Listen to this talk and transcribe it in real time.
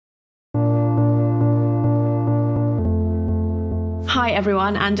Hi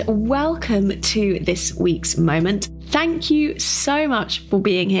everyone, and welcome to this week's moment. Thank you so much for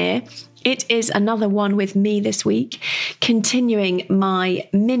being here. It is another one with me this week, continuing my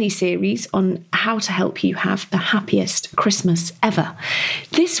mini-series on how to help you have the happiest Christmas ever.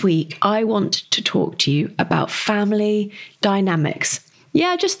 This week, I want to talk to you about family dynamics.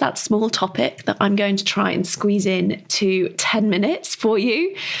 Yeah, just that small topic that I'm going to try and squeeze in to 10 minutes for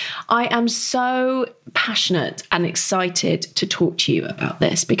you. I am so passionate and excited to talk to you about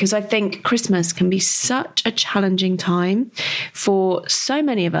this because I think Christmas can be such a challenging time for so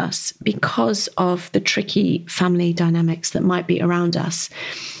many of us because of the tricky family dynamics that might be around us.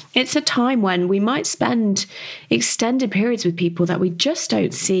 It's a time when we might spend extended periods with people that we just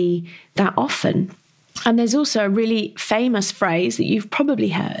don't see that often. And there's also a really famous phrase that you've probably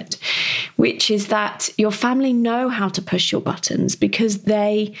heard, which is that your family know how to push your buttons because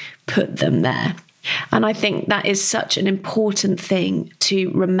they put them there. And I think that is such an important thing to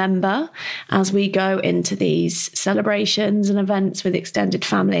remember as we go into these celebrations and events with extended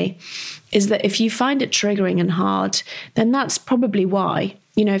family, is that if you find it triggering and hard, then that's probably why.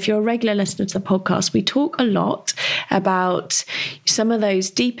 You know, if you're a regular listener to the podcast, we talk a lot about some of those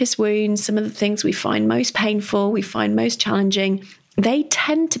deepest wounds, some of the things we find most painful, we find most challenging. They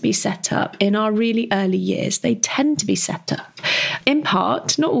tend to be set up in our really early years. They tend to be set up in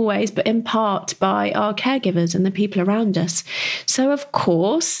part, not always, but in part by our caregivers and the people around us. So, of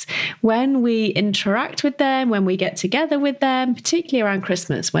course, when we interact with them, when we get together with them, particularly around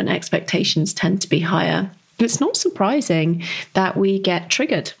Christmas, when expectations tend to be higher, it's not surprising that we get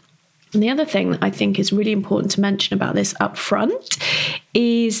triggered. And the other thing that I think is really important to mention about this up front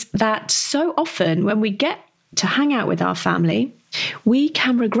is that so often when we get to hang out with our family, we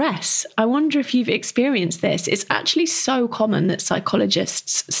can regress. I wonder if you've experienced this. It's actually so common that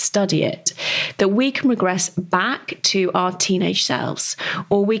psychologists study it, that we can regress back to our teenage selves,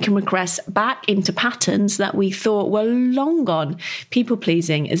 or we can regress back into patterns that we thought were long gone. People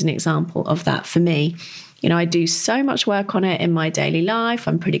pleasing is an example of that for me. You know, I do so much work on it in my daily life.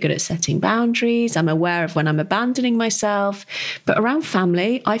 I'm pretty good at setting boundaries. I'm aware of when I'm abandoning myself. But around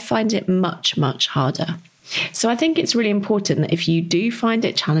family, I find it much, much harder. So I think it's really important that if you do find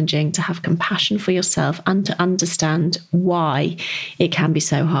it challenging, to have compassion for yourself and to understand why it can be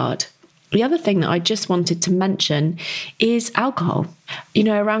so hard. The other thing that I just wanted to mention is alcohol. You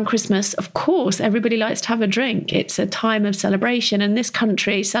know, around Christmas, of course, everybody likes to have a drink. It's a time of celebration. In this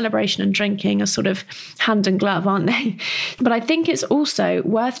country, celebration and drinking are sort of hand and glove, aren't they? But I think it's also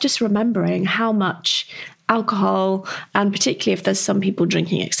worth just remembering how much alcohol, and particularly if there's some people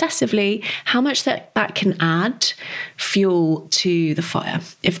drinking excessively, how much that can add fuel to the fire.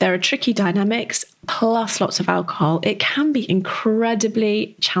 If there are tricky dynamics plus lots of alcohol, it can be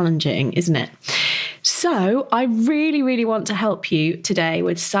incredibly challenging, isn't it? So I really, really want to help you today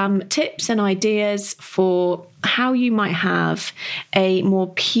with some tips and ideas for how you might have a more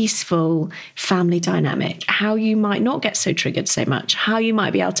peaceful family dynamic, how you might not get so triggered so much, how you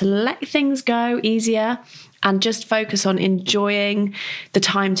might be able to let things go easier and just focus on enjoying the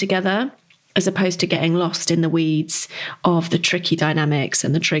time together, as opposed to getting lost in the weeds of the tricky dynamics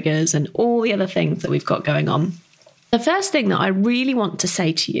and the triggers and all the other things that we've got going on. The first thing that I really want to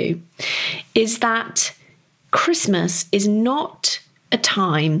say to you is that Christmas is not a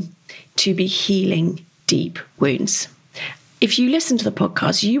time to be healing deep wounds. If you listen to the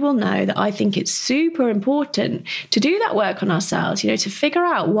podcast, you will know that I think it's super important to do that work on ourselves, to figure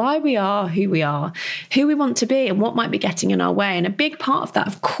out why we are, who we want to be, and what might be getting in our way. And a big part of that,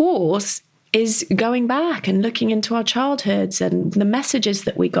 of course, is going back and looking into our childhoods and the messages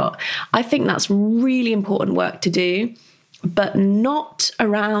that we got. I think that's really important work to do, but not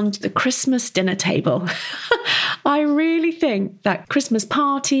around the Christmas dinner table. I really think that Christmas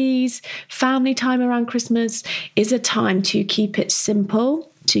parties, family time around Christmas is a time to keep it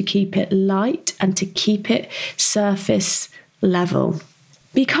simple, to keep it light, and to keep it surface level.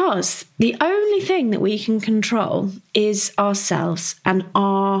 Because the only thing that we can control is ourselves and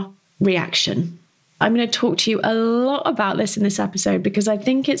our reaction. I'm going to talk to you a lot about this in this episode because I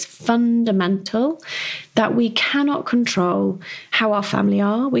think it's fundamental that we cannot control how our family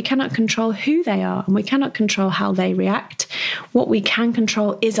are. We cannot control who they are, and we cannot control how they react. What we can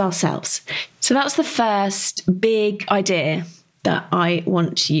control is ourselves. So that's the first big idea that I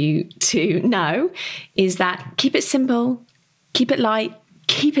want you to know, is that keep it simple, keep it light,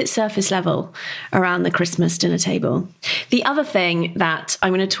 keep it surface level around the Christmas dinner table. The other thing that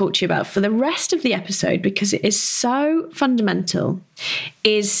I'm going to talk to you about for the rest of the episode, because it is so fundamental,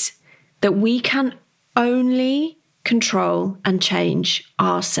 is that we can only control and change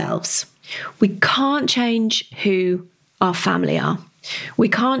ourselves. We can't change who our family are. We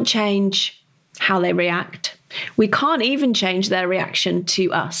can't change how they react. We can't even change their reaction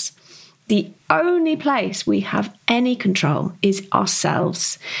to us. The only place we have any control is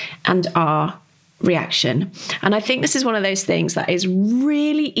ourselves and our reaction. And I think this is one of those things that is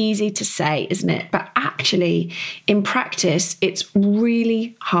really easy to say, isn't it? But actually, in practice, it's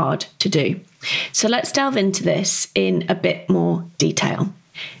really hard to do. So let's delve into this in a bit more detail.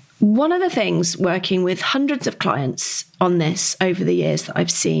 One of the things working with hundreds of clients on this over the years that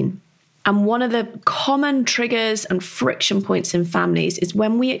I've seen, and one of the common triggers and friction points in families, is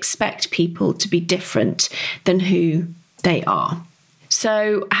when we expect people to be different than who they are.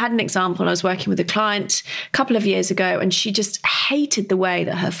 So I had an example. I was working with a client a couple of years ago, and she just hated the way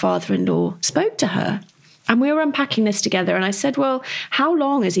that her father-in-law spoke to her. And we were unpacking this together, and I said, well, how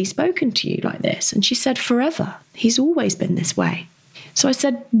long has he spoken to you like this? And she said, forever. He's always been this way. So I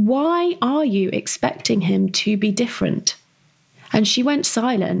said, why are you expecting him to be different? And she went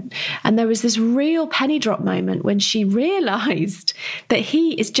silent. And there was this real penny drop moment when she realized that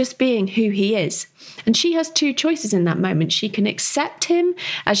he is just being who he is. And she has two choices in that moment. She can accept him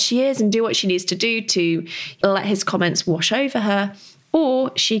as she is and do what she needs to do to let his comments wash over her,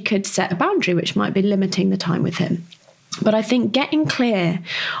 or she could set a boundary, which might be limiting the time with him. But I think getting clear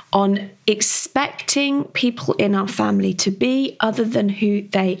on expecting people in our family to be other than who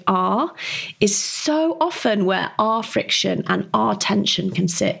they are is so often where our friction and our tension can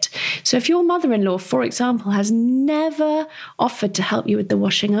sit. So if your mother-in-law, for example, has never offered to help you with the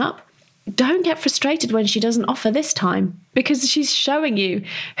washing up, don't get frustrated when she doesn't offer this time, because she's showing you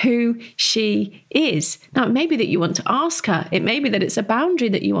who she is. Now, it may be that you want to ask her. It may be that it's a boundary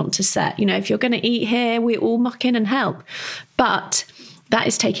that you want to set. You know, if you're going to eat here, we all muck in and help. But that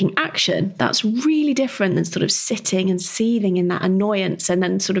is taking action. That's really different than sort of sitting and seething in that annoyance and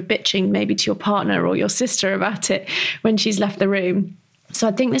then sort of bitching maybe to your partner or your sister about it when she's left the room. So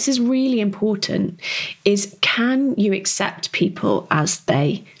I think this is really important, is can you accept people as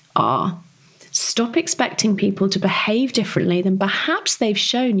they are? Stop expecting people to behave differently than perhaps they've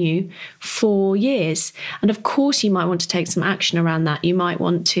shown you for years. And of course, you might want to take some action around that. You might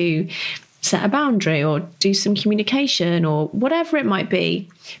want to set a boundary or do some communication or whatever it might be.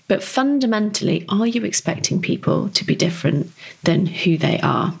 But fundamentally, are you expecting people to be different than who they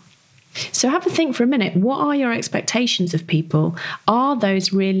are? So have a think for a minute. What are your expectations of people? Are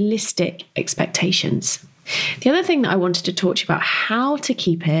those realistic expectations? The other thing that I wanted to talk to you about, how to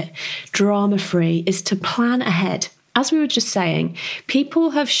keep it drama-free, is to plan ahead. As we were just saying,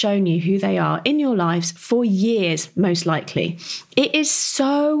 people have shown you who they are in your lives for years, most likely. It is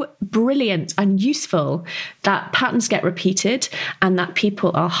so brilliant and useful that patterns get repeated and that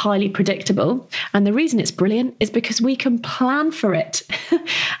people are highly predictable. And the reason it's brilliant is because we can plan for it.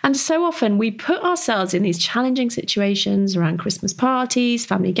 And so often we put ourselves in these challenging situations around Christmas parties,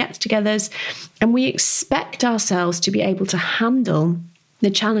 family get-togethers, and we expect ourselves to be able to handle the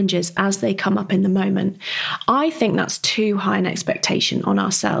challenges as they come up in the moment. I think that's too high an expectation on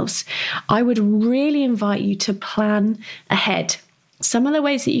ourselves. I would really invite you to plan ahead. Some of the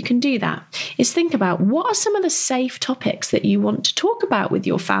ways that you can do that is think about, what are some of the safe topics that you want to talk about with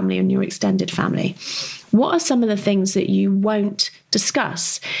your family and your extended family? What are some of the things that you won't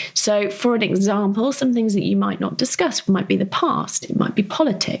discuss? So for an example, some things that you might not discuss might be the past, it might be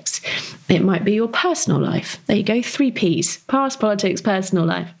politics, it might be your personal life. There you go, 3 Ps, past, politics, personal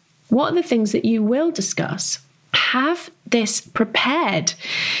life. What are the things that you will discuss? Have this prepared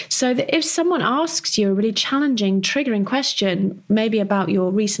so that if someone asks you a really challenging, triggering question, maybe about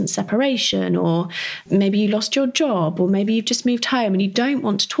your recent separation, or maybe you lost your job, or maybe you've just moved home and you don't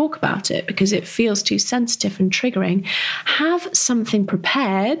want to talk about it because it feels too sensitive and triggering, have something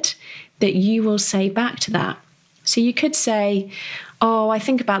prepared that you will say back to that. So you could say, oh, I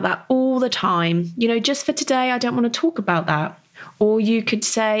think about that all the time. You know, just for today, I don't want to talk about that. Or you could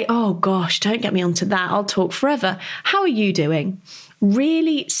say, oh gosh, don't get me onto that. I'll talk forever. How are you doing?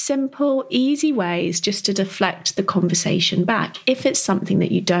 Really simple, easy ways just to deflect the conversation back if it's something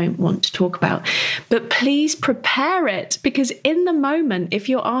that you don't want to talk about. But please prepare it, because in the moment, if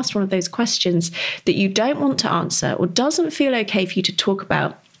you're asked one of those questions that you don't want to answer or doesn't feel okay for you to talk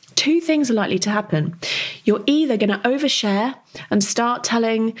about, 2 things are likely to happen. You're either going to overshare and start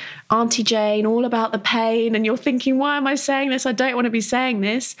telling Auntie Jane all about the pain, and you're thinking, why am I saying this? I don't want to be saying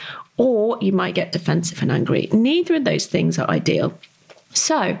this. Or you might get defensive and angry. Neither of those things are ideal.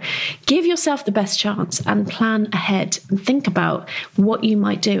 So give yourself the best chance and plan ahead and think about what you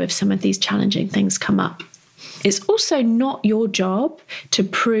might do if some of these challenging things come up. It's also not your job to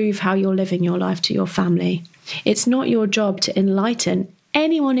prove how you're living your life to your family. It's not your job to enlighten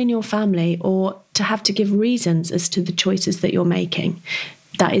anyone in your family or to have to give reasons as to the choices that you're making.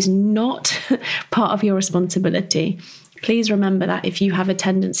 That is not part of your responsibility. Please remember that if you have a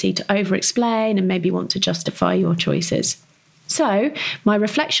tendency to over-explain and maybe want to justify your choices. So my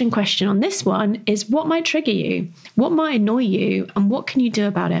reflection question on this one is, what might trigger you? What might annoy you? And what can you do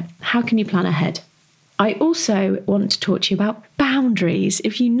about it? How can you plan ahead? I also want to talk to you about boundaries.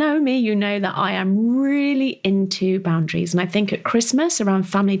 If you know me, you know that I am really into boundaries. And I think at Christmas, around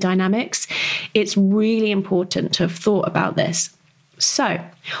family dynamics, it's really important to have thought about this. So,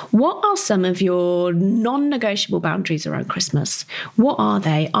 what are some of your non-negotiable boundaries around Christmas? What are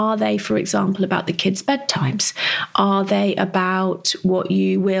they? Are they, for example, about the kids' bedtimes? Are they about what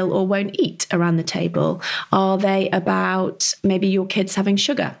you will or won't eat around the table? Are they about maybe your kids having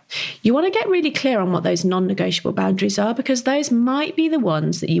sugar? You want to get really clear on what those non-negotiable boundaries are, because those might be the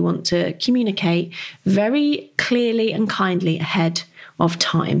ones that you want to communicate very clearly and kindly ahead of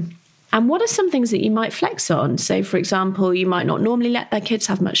time. And what are some things that you might flex on? So, for example, you might not normally let their kids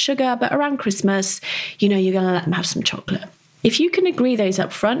have much sugar, but around Christmas, you're going to let them have some chocolate. If you can agree those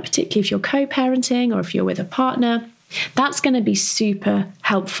up front, particularly if you're co-parenting or if you're with a partner, that's going to be super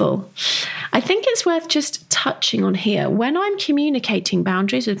helpful. I think it's worth just touching on here. When I'm communicating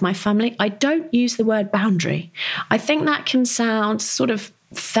boundaries with my family, I don't use the word boundary. I think that can sound sort of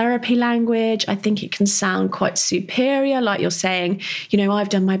therapy language. I think it can sound quite superior, like you're saying, I've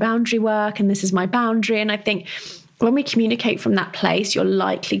done my boundary work and this is my boundary. And I think when we communicate from that place, you're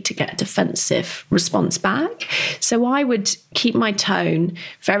likely to get a defensive response back. So I would keep my tone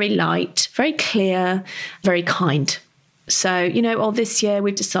very light, very clear, very kind. So, this year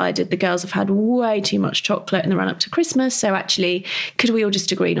we've decided the girls have had way too much chocolate in the run up to Christmas. So actually, could we all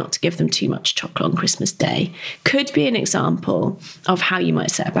just agree not to give them too much chocolate on Christmas Day? Could be an example of how you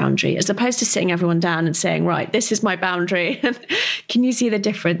might set a boundary, as opposed to sitting everyone down and saying, right, this is my boundary. Can you see the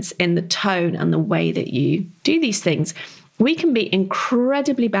difference in the tone and the way that you do these things? We can be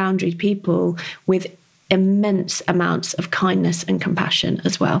incredibly boundaried people with immense amounts of kindness and compassion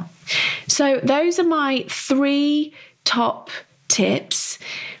as well. So those are my 3 top tips.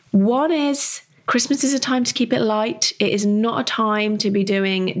 One is Christmas is a time to keep it light. It is not a time to be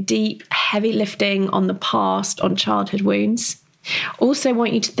doing deep, heavy lifting on the past, on childhood wounds. Also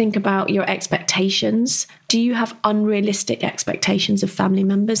want you to think about your expectations. Do you have unrealistic expectations of family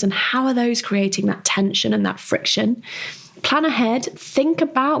members, and how are those creating that tension and that friction? Plan ahead, think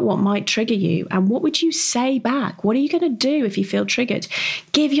about what might trigger you and what would you say back? What are you going to do if you feel triggered?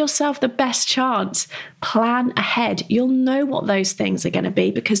 Give yourself the best chance. Plan ahead. You'll know what those things are going to be,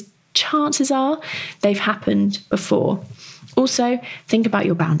 because chances are they've happened before. Also, think about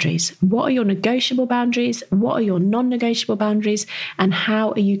your boundaries. What are your negotiable boundaries? What are your non-negotiable boundaries? And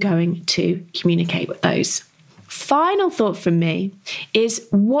how are you going to communicate with those? Final thought from me is,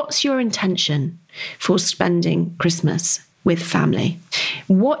 what's your intention for spending Christmas with family?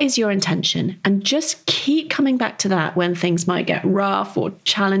 What is your intention? And just keep coming back to that when things might get rough or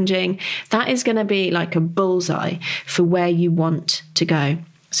challenging. That is going to be like a bullseye for where you want to go.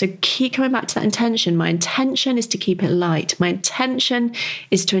 So keep coming back to that intention. My intention is to keep it light. My intention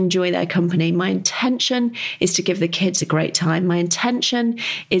is to enjoy their company. My intention is to give the kids a great time. My intention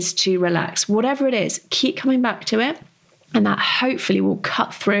is to relax. Whatever it is, keep coming back to it. And that hopefully will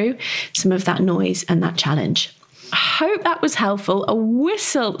cut through some of that noise and that challenge. I hope that was helpful. A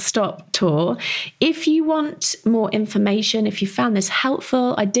whistle-stop tour. If you want more information, if you found this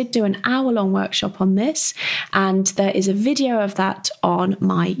helpful, I did do an hour-long workshop on this, and there is a video of that on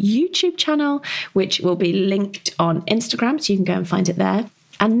my YouTube channel, which will be linked on Instagram, so you can go and find it there.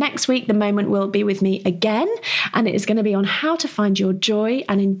 And next week, the moment will be with me again, and it is going to be on how to find your joy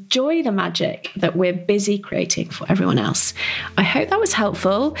and enjoy the magic that we're busy creating for everyone else. I hope that was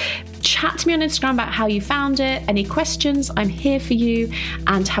helpful. Chat to me on Instagram about how you found it. Any questions, I'm here for you,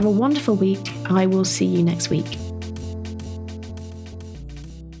 and have a wonderful week. I will see you next week.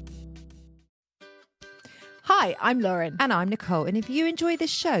 Hi, I'm Lauren. And I'm Nicole. And if you enjoy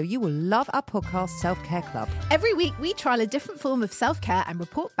this show, you will love our podcast, Self-Care Club. Every week, we trial a different form of self-care and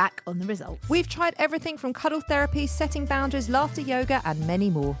report back on the results. We've tried everything from cuddle therapy, setting boundaries, laughter yoga, and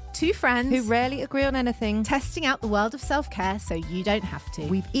many more. 2 friends who rarely agree on anything, testing out the world of self-care so you don't have to.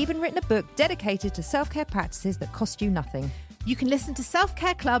 We've even written a book dedicated to self-care practices that cost you nothing. You can listen to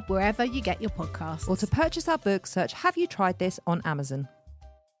Self-Care Club wherever you get your podcasts. Or to purchase our book, search Have You Tried This on Amazon.